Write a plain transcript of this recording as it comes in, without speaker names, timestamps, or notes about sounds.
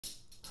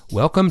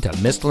Welcome to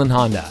Mistlin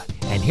Honda,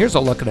 and here's a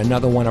look at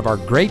another one of our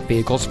great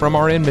vehicles from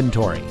our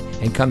inventory,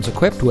 and comes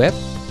equipped with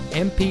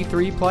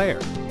MP3 player,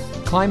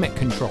 climate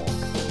control,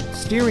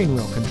 steering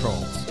wheel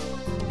controls,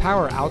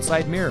 power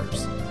outside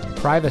mirrors,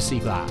 privacy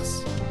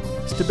glass,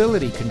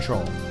 stability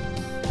control,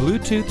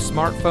 Bluetooth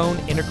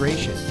smartphone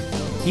integration,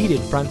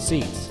 heated front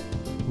seats,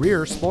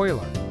 rear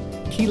spoiler,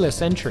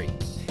 keyless entry,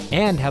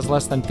 and has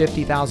less than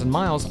 50,000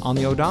 miles on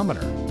the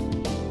odometer.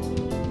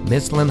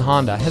 Mistlin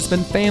Honda has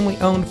been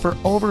family-owned for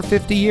over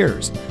 50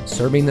 years,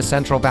 serving the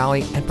Central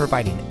Valley and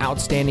providing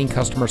outstanding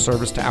customer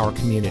service to our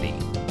community.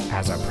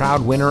 As a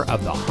proud winner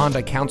of the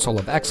Honda Council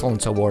of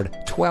Excellence Award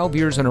 12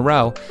 years in a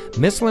row,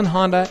 Mistlin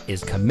Honda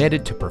is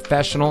committed to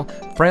professional,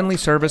 friendly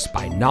service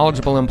by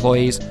knowledgeable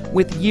employees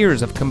with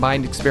years of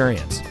combined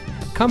experience.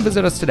 Come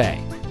visit us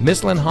today.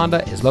 Mistlin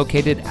Honda is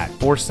located at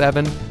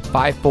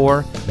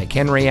 4754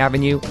 McHenry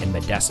Avenue in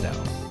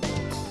Modesto.